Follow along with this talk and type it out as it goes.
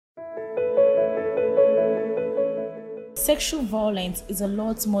Sexual violence is a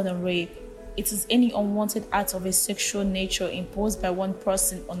lot more than rape. It is any unwanted act of a sexual nature imposed by one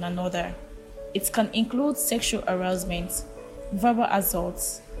person on another. It can include sexual harassment, verbal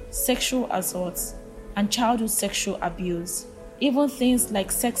assaults, sexual assaults, and childhood sexual abuse. Even things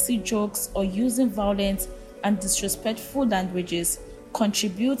like sexy jokes or using violent and disrespectful languages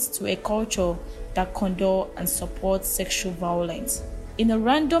contributes to a culture that condones and supports sexual violence. In a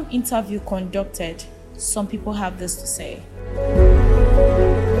random interview conducted, some people have this to say.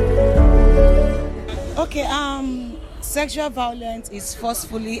 Okay, sexual violence is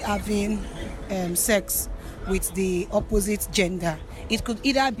forcefully having sex with the opposite gender. It could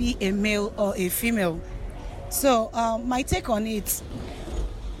either be a male or a female. So my take on it,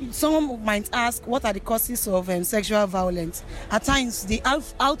 someone might ask, what are the causes of sexual violence? At times, the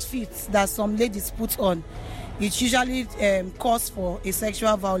outfits that some ladies put on, it usually cause for a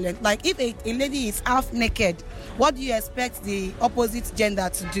sexual violence. Like if a lady is half naked, what do you expect the opposite gender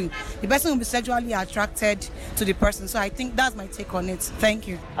to do? The person will be sexually attracted to the person. So I think that's my take on it. Thank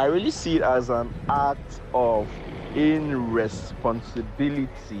you. I really see it as an act of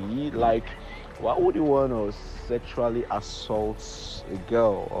irresponsibility. Like, why would you want to sexually assault a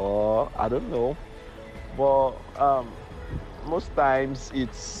girl? Or I don't know. But most times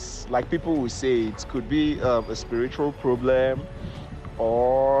it's like people will say it could be a spiritual problem,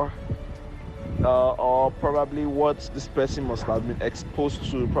 or probably what this person must have been exposed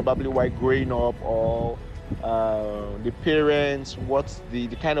to, probably while growing up, or the parents, what's the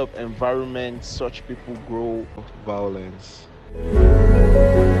kind of environment such people grow violence.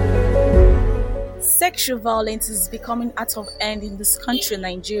 Sexual violence is becoming out of hand in this country,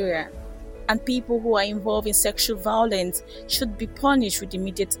 Nigeria, and people who are involved in sexual violence should be punished with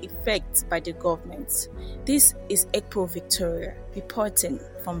immediate effect by the government. This is Ekpo Victoria reporting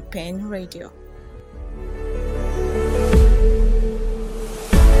from Pen Radio.